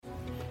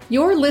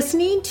You're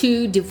listening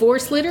to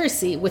Divorce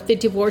Literacy with the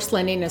Divorce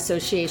Lending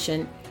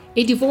Association,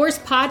 a divorce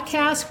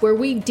podcast where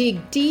we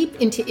dig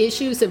deep into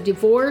issues of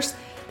divorce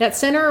that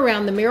center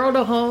around the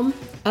marital home,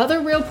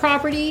 other real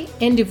property,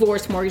 and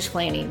divorce mortgage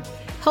planning,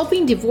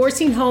 helping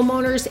divorcing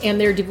homeowners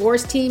and their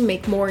divorce team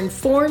make more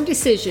informed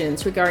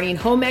decisions regarding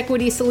home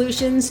equity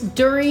solutions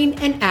during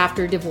and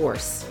after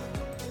divorce.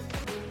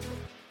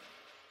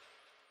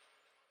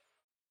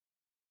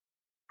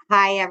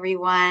 Hi,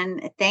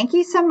 everyone. Thank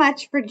you so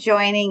much for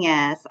joining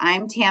us.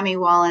 I'm Tami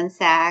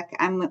Wollensak.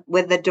 I'm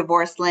with the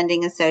Divorce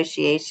Lending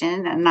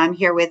Association, and I'm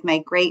here with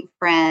my great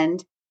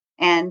friend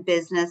and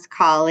business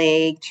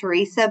colleague,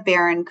 Theresa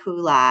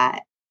Kulat.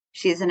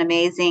 She's an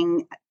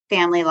amazing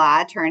family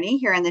law attorney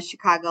here in the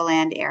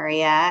Chicagoland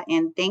area.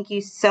 And thank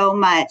you so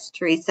much,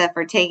 Theresa,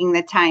 for taking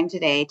the time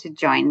today to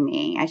join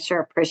me. I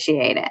sure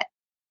appreciate it.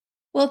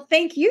 Well,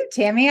 thank you,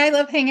 Tami. I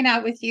love hanging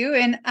out with you.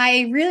 And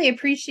I really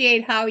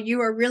appreciate how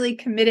you are really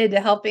committed to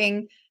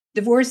helping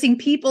divorcing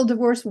people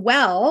divorce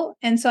well.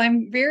 And so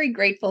I'm very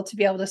grateful to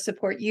be able to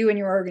support you and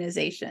your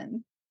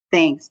organization.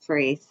 Thanks,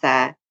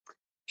 Theresa.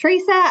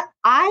 Theresa,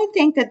 I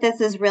think that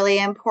this is really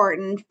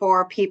important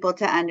for people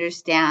to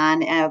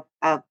understand kind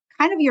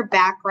of your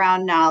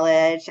background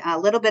knowledge, a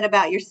little bit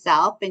about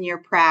yourself and your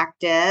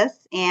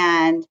practice,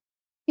 and,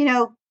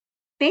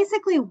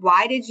 basically,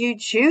 why did you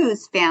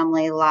choose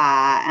family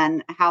law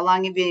and how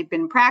long have you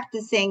been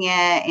practicing it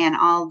and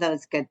all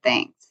those good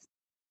things?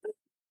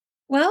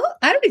 Well,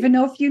 I don't even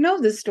know if you know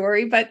this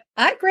story, but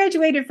I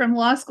graduated from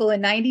law school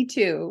in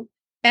 92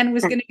 and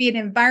was going to be an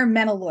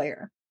environmental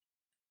lawyer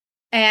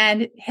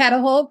and had a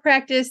whole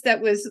practice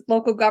that was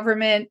local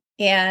government.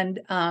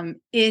 And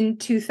in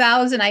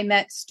 2000, I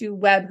met Stu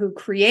Webb, who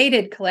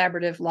created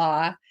collaborative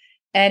law.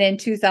 And in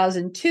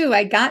 2002,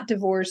 I got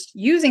divorced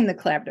using the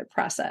collaborative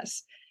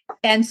process.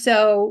 And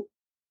so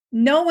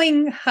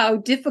knowing how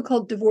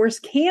difficult divorce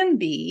can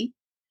be,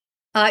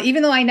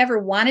 even though I never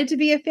wanted to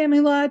be a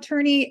family law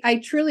attorney, I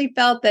truly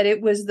felt that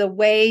it was the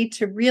way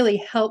to really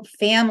help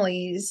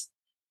families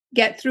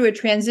get through a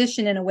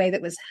transition in a way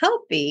that was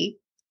healthy.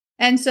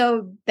 And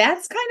so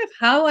that's kind of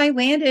how I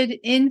landed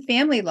in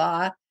family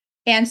law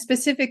and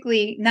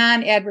specifically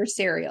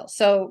non-adversarial.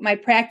 So my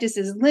practice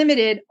is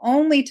limited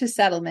only to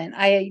settlement.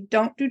 I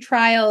don't do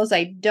trials.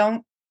 I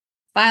don't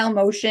file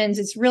motions.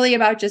 It's really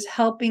about just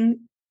helping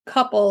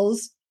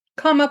couples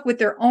come up with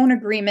their own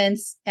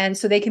agreements and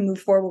so they can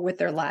move forward with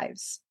their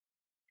lives.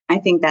 I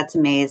think that's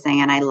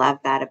amazing. And I love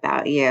that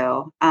about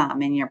you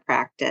in your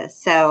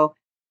practice. So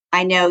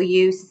I know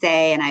you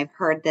say, and I've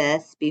heard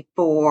this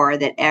before,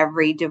 that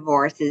every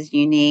divorce is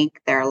unique.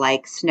 They're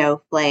like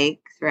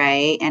snowflakes,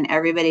 right? And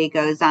everybody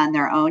goes on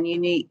their own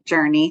unique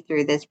journey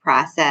through this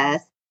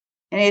process.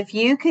 And if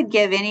you could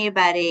give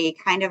anybody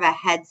kind of a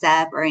heads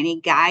up or any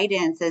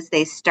guidance as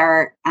they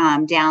start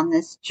down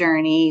this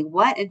journey,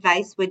 what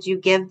advice would you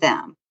give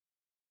them?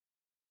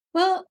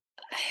 Well,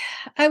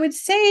 I would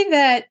say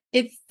that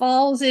it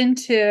falls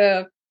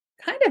into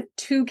kind of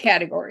two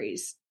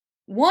categories.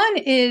 One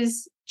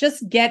is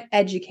just get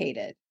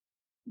educated.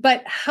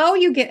 But how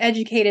you get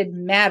educated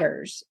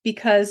matters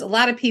because a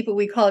lot of people,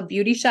 we call it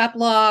beauty shop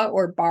law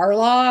or bar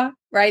law,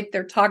 right?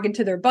 They're talking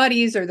to their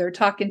buddies or they're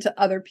talking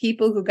to other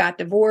people who got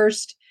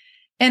divorced.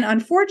 And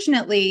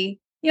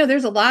unfortunately,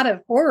 there's a lot of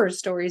horror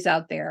stories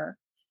out there.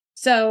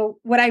 So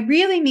what I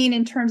really mean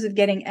in terms of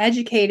getting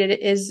educated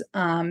is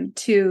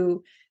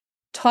to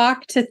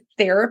talk to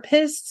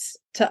therapists,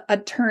 to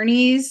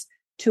attorneys,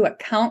 to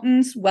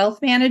accountants, wealth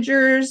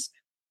managers,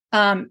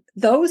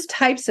 those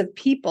types of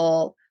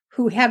people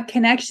who have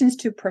connections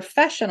to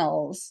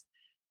professionals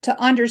to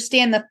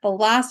understand the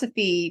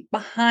philosophy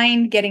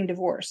behind getting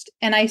divorced.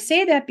 And I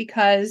say that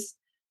because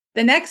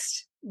the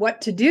next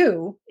what to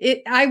do,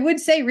 I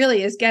would say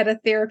really is get a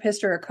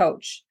therapist or a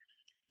coach,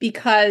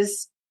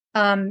 because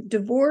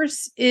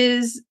divorce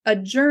is a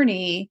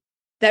journey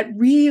that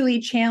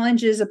really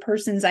challenges a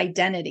person's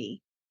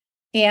identity.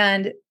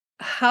 And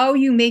how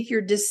you make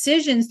your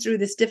decisions through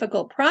this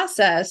difficult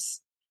process,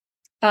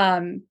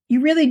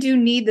 you really do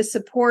need the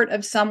support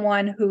of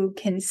someone who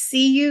can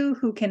see you,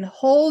 who can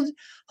hold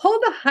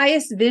the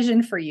highest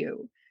vision for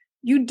you.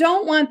 You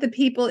don't want the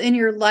people in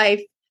your life,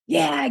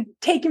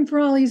 take him for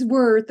all he's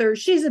worth, or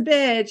she's a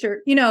bitch,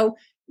 or,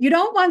 you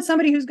don't want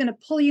somebody who's going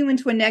to pull you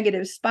into a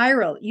negative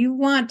spiral. You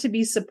want to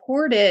be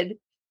supported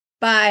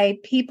by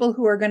people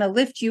who are going to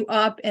lift you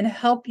up and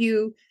help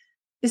you,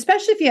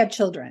 especially if you have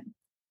children,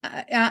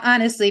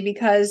 honestly,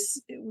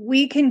 because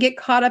we can get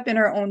caught up in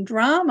our own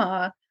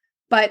drama,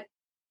 but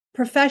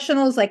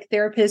professionals like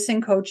therapists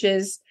and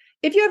coaches,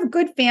 if you have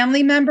good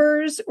family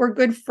members or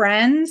good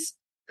friends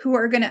who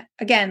are going to,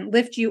 again,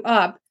 lift you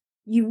up,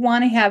 you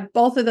want to have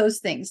both of those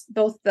things,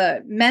 both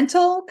the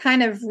mental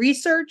kind of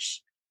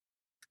research,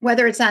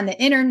 whether it's on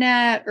the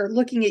internet or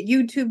looking at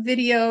YouTube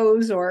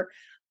videos,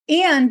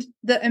 and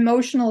the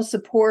emotional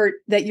support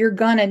that you're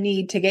going to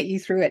need to get you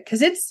through it.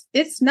 Because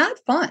it's not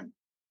fun.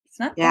 It's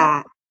not fun.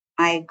 Yeah,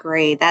 I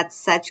agree. That's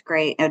such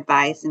great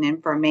advice and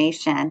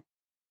information.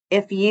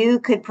 if you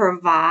could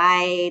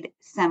provide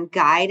some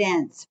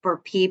guidance for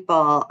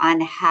people on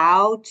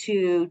how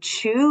to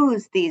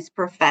choose these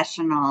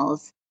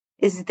professionals.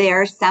 Is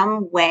there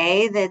some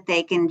way that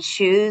they can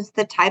choose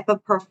the type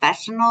of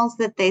professionals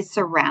that they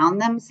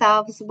surround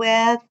themselves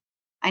with?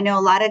 I know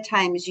a lot of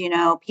times,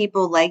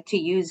 people like to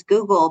use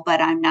Google, but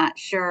I'm not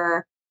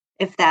sure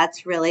if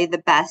that's really the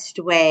best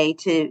way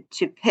to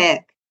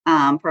pick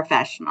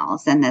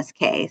professionals in this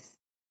case.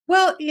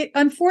 Well,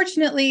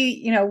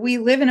 unfortunately, we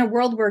live in a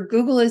world where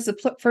Google is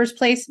the first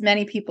place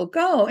many people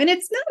go, and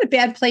it's not a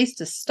bad place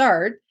to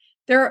start.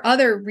 There are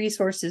other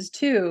resources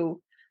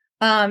too.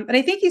 But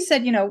I think you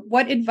said,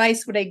 what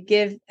advice would I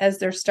give as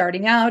they're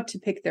starting out to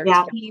pick their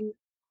team?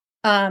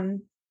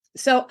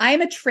 So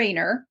I'm a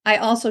trainer. I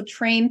also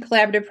train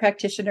collaborative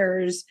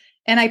practitioners,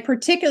 and I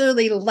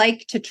particularly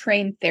like to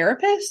train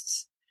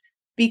therapists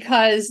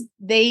because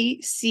they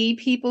see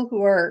people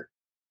who are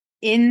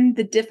in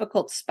the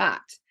difficult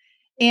spot.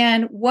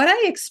 And what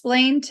I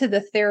explain to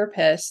the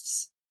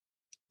therapists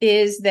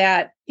is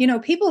that,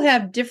 people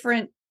have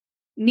different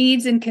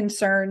needs and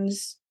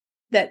concerns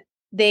that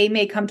they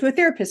may come to a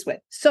therapist with.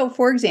 So,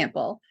 for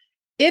example,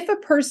 if a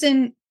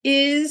person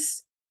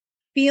is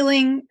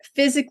feeling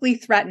physically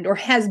threatened or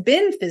has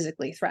been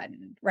physically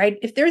threatened, right?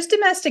 If there's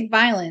domestic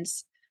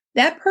violence,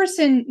 that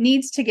person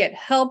needs to get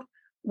help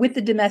with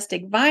the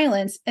domestic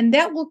violence, and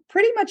that will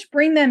pretty much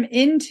bring them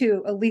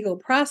into a legal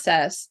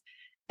process.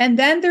 And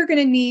then they're going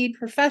to need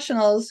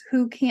professionals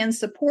who can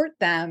support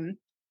them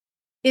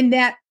in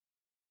that,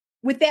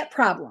 with that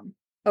problem.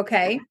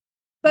 Okay.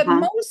 But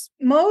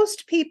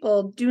most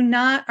people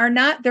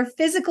their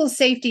physical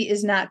safety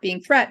is not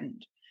being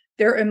threatened.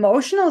 Their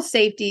emotional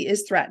safety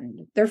is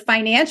threatened. Their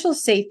financial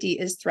safety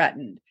is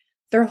threatened.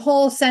 Their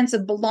whole sense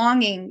of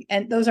belonging.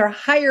 And those are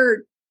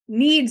higher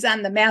needs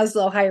on the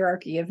Maslow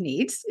hierarchy of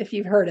needs, if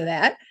you've heard of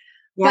that.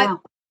 Yeah. But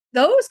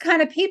those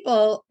kind of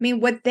people,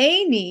 what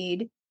they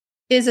need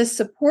is a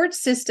support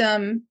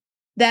system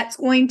that's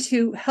going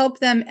to help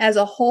them as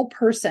a whole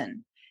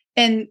person.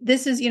 And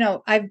this is,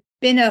 I've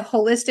been a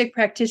holistic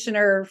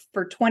practitioner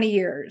for 20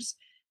 years,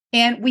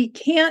 and we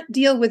can't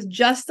deal with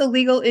just the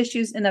legal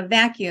issues in a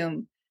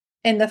vacuum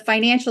and the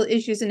financial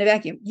issues in a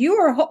vacuum. You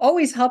are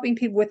always helping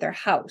people with their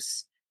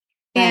house.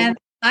 And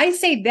I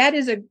say that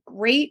is a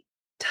great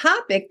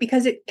topic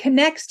because it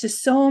connects to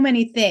so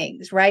many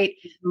things, right?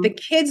 Mm-hmm. The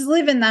kids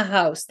live in the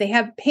house. They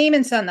have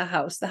payments on the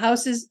house. The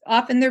house is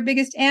often their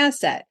biggest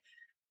asset.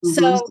 Mm-hmm.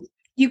 So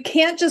you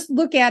can't just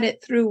look at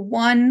it through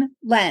one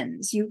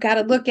lens. You've got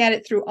to look at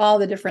it through all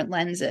the different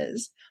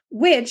lenses,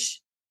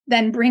 which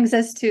then brings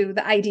us to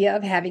the idea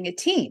of having a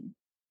team.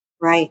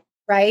 Right.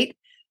 Right.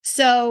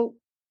 So,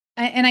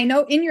 and I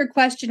know in your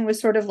question was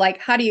sort of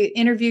like, how do you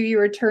interview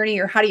your attorney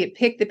or how do you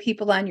pick the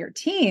people on your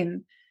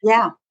team?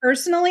 Yeah.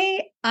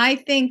 Personally, I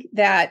think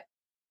that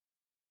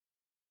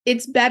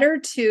it's better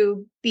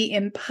to be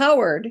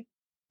empowered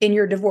in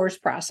your divorce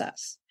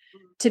process,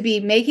 to be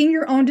making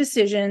your own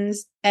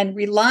decisions and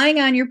relying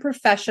on your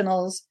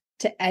professionals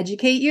to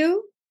educate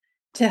you,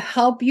 to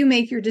help you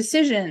make your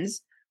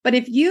decisions. But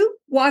if you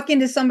walk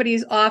into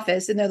somebody's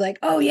office and they're like,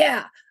 oh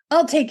yeah,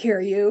 I'll take care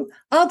of you,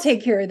 I'll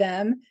take care of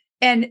them.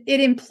 And it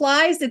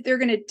implies that they're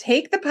going to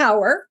take the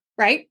power,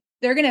 right?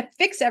 They're going to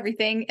fix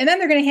everything and then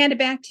they're going to hand it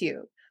back to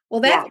you. Well,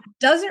 that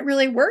doesn't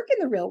really work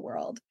in the real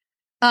world.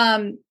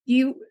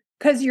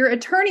 Because your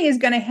attorney is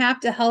going to have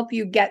to help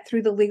you get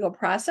through the legal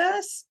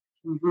process.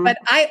 Mm-hmm. But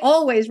I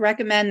always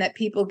recommend that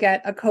people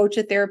get a coach,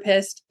 a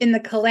therapist in the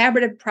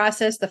collaborative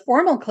process, the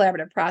formal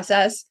collaborative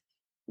process.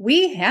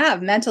 We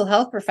have mental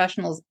health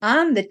professionals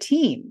on the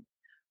team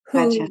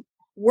who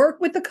work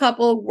with the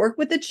couple, work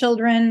with the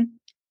children,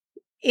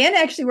 and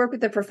actually work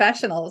with the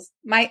professionals.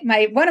 My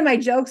one of my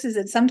jokes is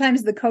that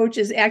sometimes the coach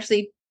is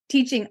actually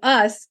teaching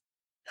us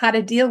how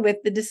to deal with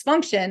the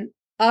dysfunction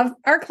of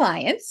our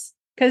clients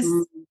because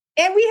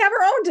and we have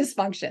our own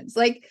dysfunctions.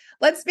 Like,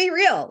 let's be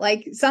real.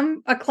 Like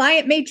a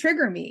client may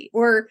trigger me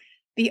or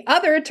the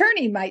other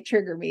attorney might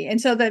trigger me. And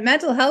so the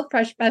mental health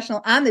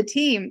professional on the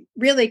team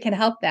really can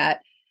help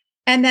that.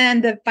 And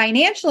then the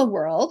financial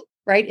world,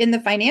 right? In the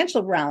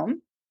financial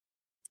realm,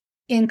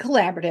 in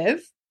collaborative,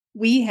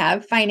 we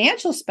have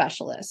financial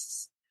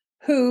specialists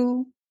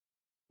who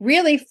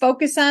really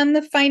focus on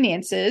the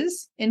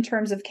finances in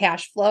terms of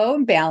cash flow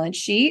and balance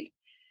sheet.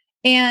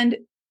 And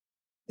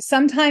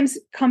sometimes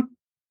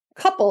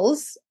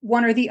couples,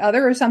 one or the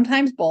other, or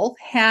sometimes both,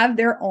 have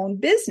their own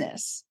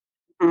business.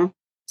 Mm-hmm.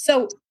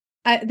 So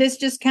this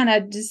just kind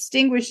of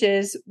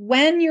distinguishes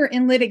when you're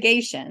in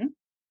litigation,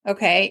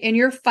 okay, and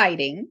you're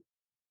fighting,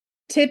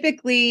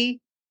 typically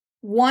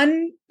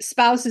one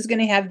spouse is going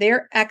to have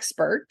their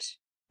expert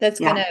that's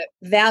going to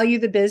value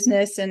the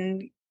business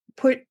and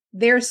put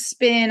their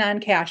spin on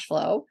cash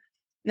flow.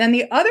 And then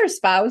the other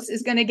spouse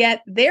is going to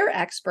get their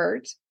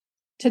expert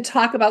to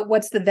talk about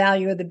what's the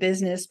value of the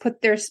business,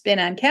 put their spin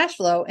on cash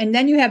flow. And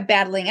then you have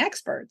battling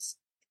experts.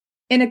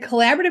 In a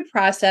collaborative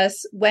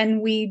process,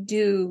 when we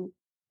do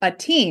a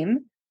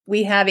team,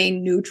 we have a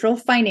neutral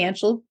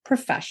financial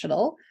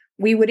professional.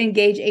 We would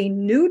engage a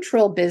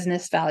neutral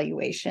business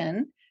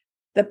valuation.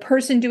 the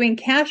person doing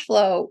cash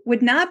flow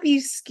would not be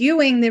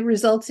skewing the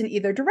results in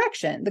either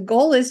direction. The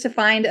goal is to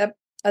find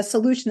a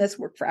solution that's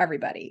worked for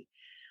everybody.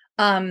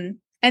 And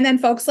then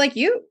folks like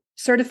you,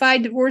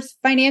 certified divorce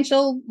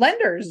financial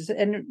lenders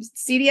and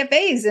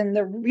CDFAs and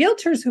the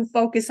realtors who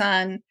focus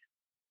on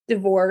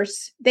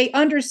divorce, they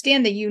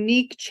understand the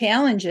unique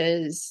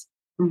challenges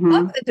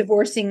of the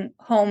divorcing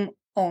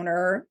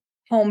homeowner,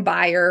 home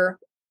buyer,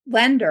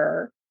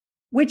 lender,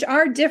 which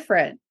are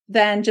different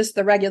than just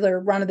the regular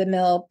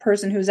run-of-the-mill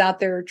person who's out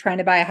there trying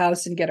to buy a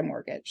house and get a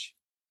mortgage.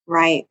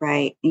 Right,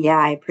 right. Yeah,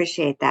 I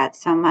appreciate that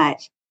so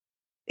much.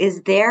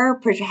 Is there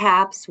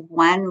perhaps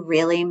one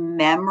really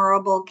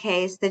memorable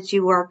case that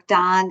you worked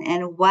on?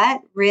 And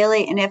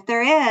and if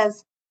there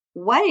is,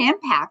 what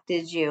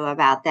impacted you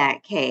about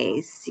that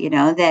case,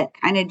 that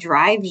kind of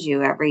drives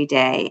you every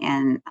day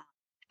and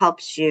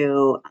helps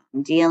you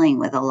dealing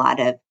with a lot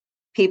of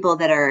people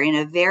that are in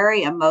a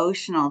very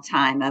emotional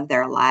time of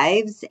their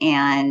lives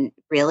and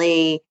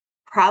really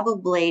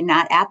probably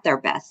not at their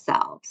best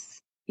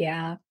selves?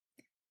 Yeah.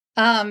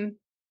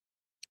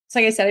 So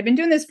like I said, I've been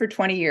doing this for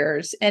 20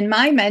 years. And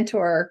my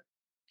mentor,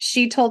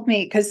 she told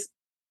me, because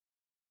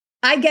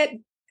I get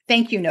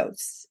thank you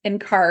notes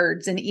and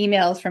cards and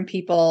emails from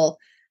people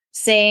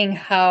saying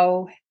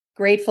how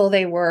grateful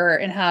they were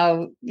and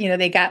how,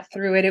 they got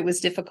through it. It was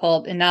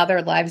difficult and now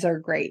their lives are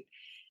great.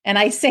 And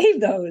I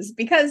save those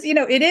because,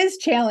 it is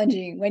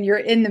challenging when you're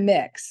in the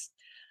mix.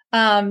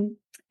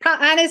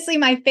 Honestly,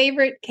 my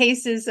favorite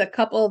case is a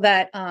couple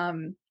that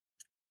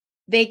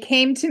they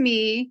came to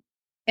me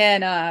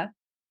and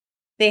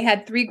they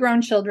had 3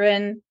 grown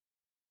children.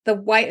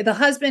 The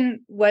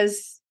husband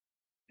was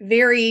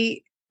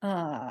very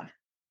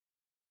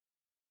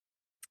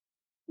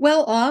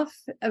well off,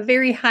 a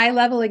very high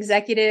level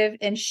executive.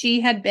 And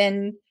she had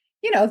been,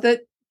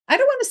 I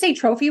don't want to say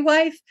trophy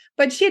wife,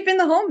 but she had been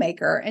the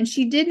homemaker and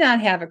she did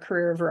not have a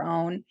career of her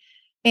own.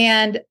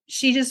 And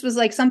she just was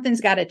like,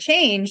 something's got to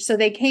change. So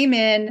they came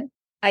in.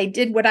 I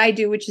did what I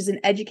do, which is an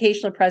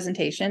educational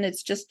presentation.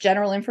 It's just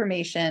general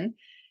information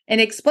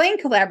and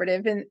explain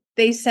collaborative. And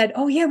they said,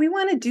 oh yeah, we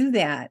want to do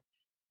that.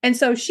 And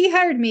so she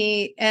hired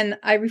me and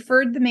I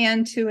referred the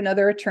man to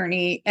another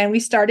attorney and we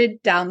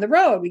started down the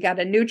road. We got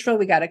a neutral,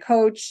 we got a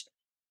coach.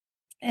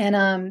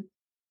 And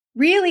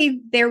really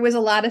there was a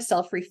lot of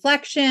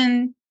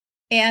self-reflection.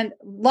 And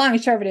long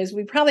and short of it is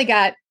we probably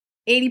got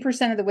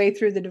 80% of the way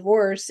through the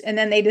divorce and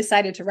then they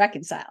decided to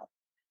reconcile.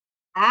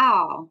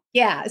 Wow.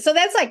 Yeah. So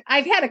that's like,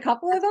 I've had a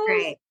couple of those.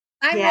 Great.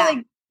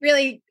 I'm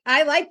really,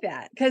 I like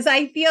that because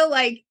I feel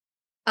like,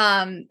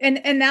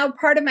 and now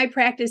part of my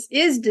practice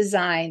is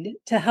designed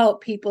to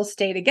help people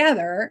stay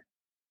together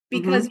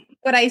because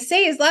what I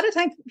say is a lot of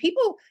times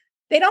people,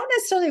 they don't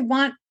necessarily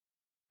want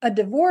a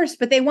divorce,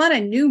 but they want a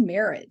new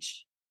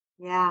marriage.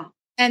 Yeah.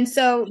 And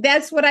so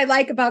that's what I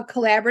like about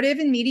collaborative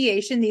and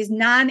mediation, these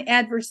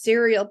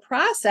non-adversarial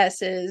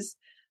processes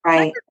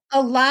kind of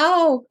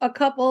allow a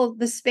couple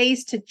the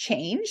space to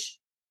change,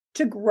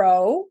 to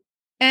grow,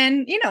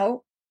 and,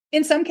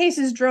 in some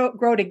cases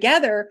grow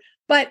together.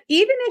 But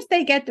even if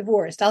they get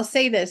divorced, I'll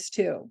say this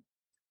too.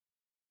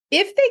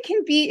 If they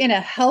can be in a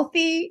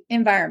healthy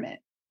environment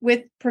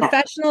with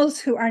professionals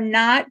who are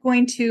not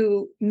going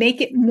to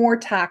make it more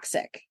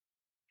toxic,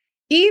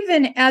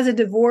 even as a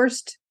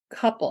divorced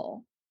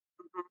couple,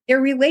 their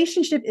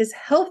relationship is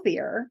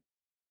healthier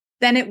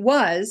than it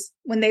was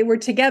when they were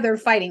together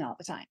fighting all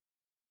the time.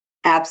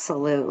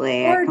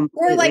 Absolutely. Or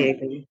like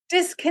agree.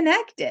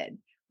 Disconnected,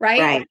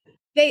 right?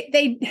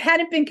 They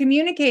hadn't been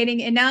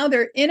communicating and now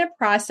they're in a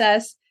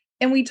process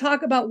and we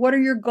talk about what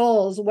are your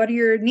goals? What are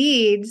your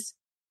needs?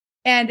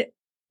 And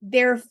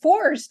they're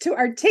forced to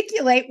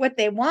articulate what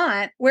they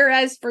want.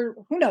 Whereas for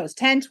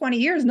 10, 20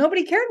 years,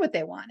 nobody cared what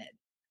they wanted.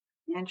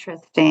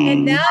 Interesting.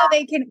 And now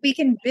we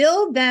can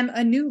build them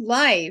a new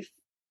life.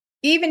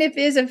 Even if it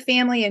is a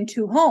family in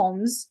 2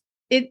 homes,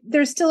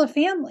 there's still a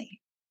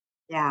family.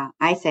 Yeah,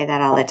 I say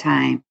that all the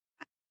time.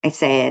 I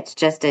say it's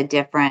just a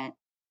different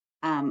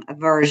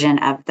version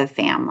of the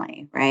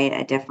family, right?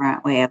 A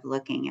different way of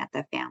looking at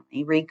the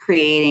family,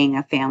 recreating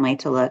a family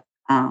to look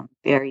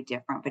very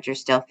different, but you're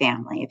still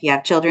family. If you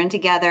have children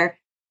together,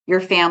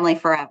 you're family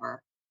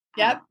forever.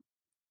 Yep.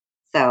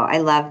 So I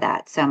love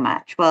that so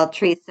much. Well,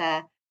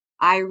 Theresa,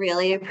 I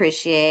really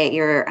appreciate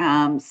your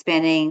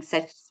spending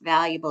such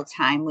valuable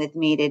time with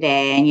me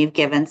today. And you've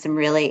given some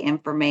really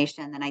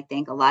information that I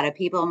think a lot of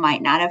people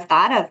might not have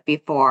thought of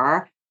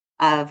before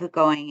of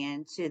going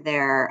into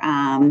their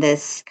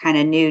this kind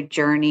of new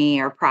journey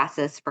or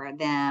process for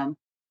them,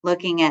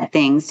 looking at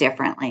things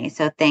differently.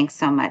 So thanks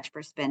so much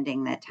for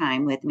spending that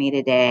time with me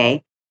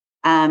today.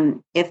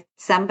 If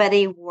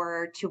somebody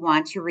were to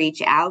want to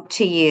reach out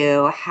to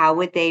you, how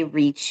would they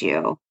reach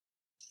you?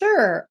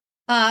 Sure.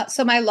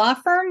 So my law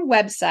firm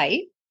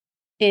website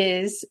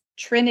is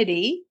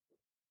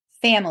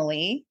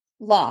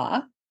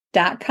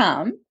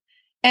trinityfamilylaw.com.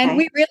 And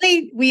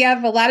we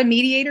have a lot of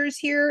mediators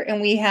here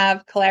and we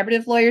have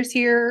collaborative lawyers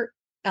here.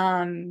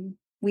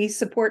 We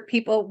support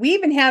people. We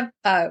even have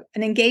an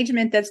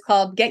engagement that's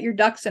called Get Your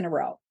Ducks in a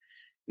Row,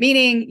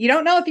 meaning you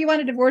don't know if you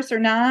want a divorce or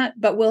not,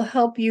 but we'll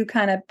help you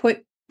kind of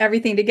put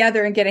everything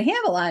together and get a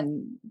handle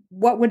on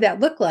what would that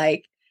look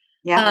like.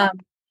 Yeah.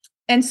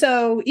 And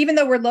so even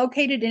though we're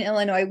located in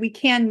Illinois, we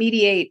can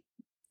mediate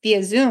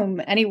via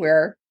Zoom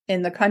anywhere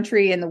in the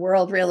country, in the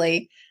world,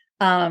 really.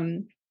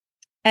 And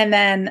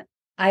then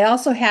I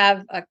also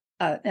have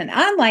an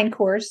online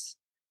course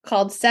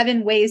called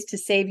 7 Ways to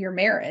Save Your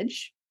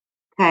Marriage.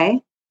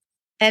 Okay.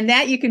 And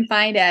that you can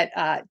find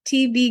at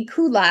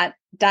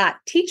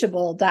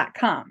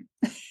tvkulat.teachable.com.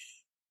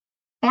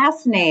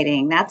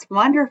 Fascinating. That's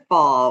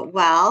wonderful.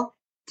 Well,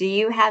 do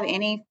you have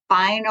any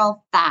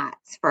final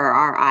thoughts for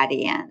our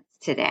audience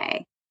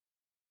today?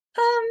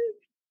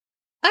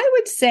 I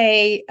would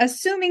say,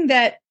 assuming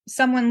that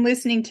someone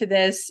listening to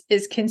this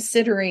is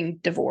considering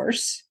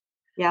divorce,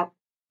 Yep.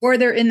 or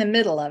they're in the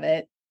middle of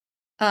it,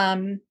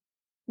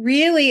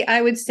 really,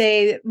 I would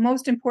say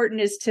most important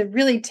is to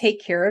really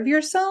take care of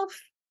yourself,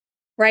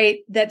 right?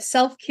 That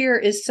self-care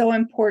is so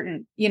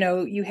important.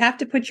 You have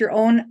to put your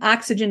own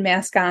oxygen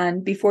mask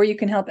on before you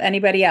can help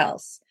anybody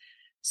else.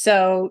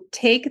 So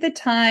take the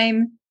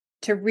time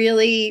to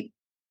really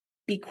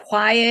be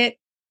quiet,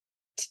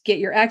 to get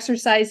your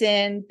exercise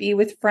in, be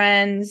with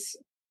friends,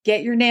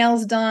 get your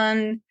nails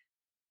done.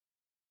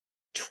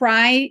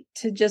 Try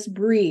to just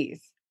breathe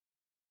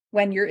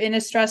when you're in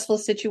a stressful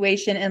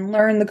situation and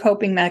learn the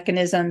coping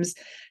mechanisms,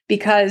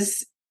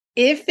 because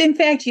if in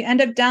fact you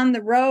end up down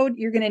the road,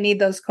 you're going to need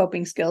those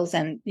coping skills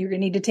and you're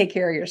going to need to take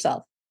care of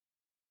yourself.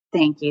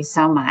 Thank you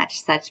so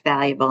much. Such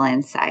valuable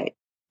insight.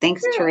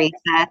 Thanks, Sure.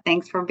 Theresa.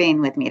 Thanks for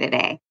being with me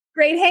today.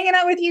 Great hanging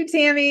out with you,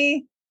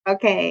 Tami.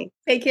 Okay.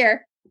 Take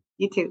care.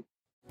 You too.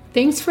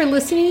 Thanks for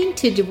listening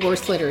to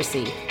Divorce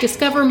Literacy.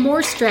 Discover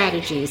more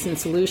strategies and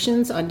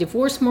solutions on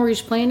divorce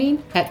mortgage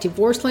planning at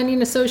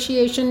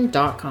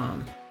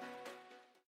divorcelendingassociation.com.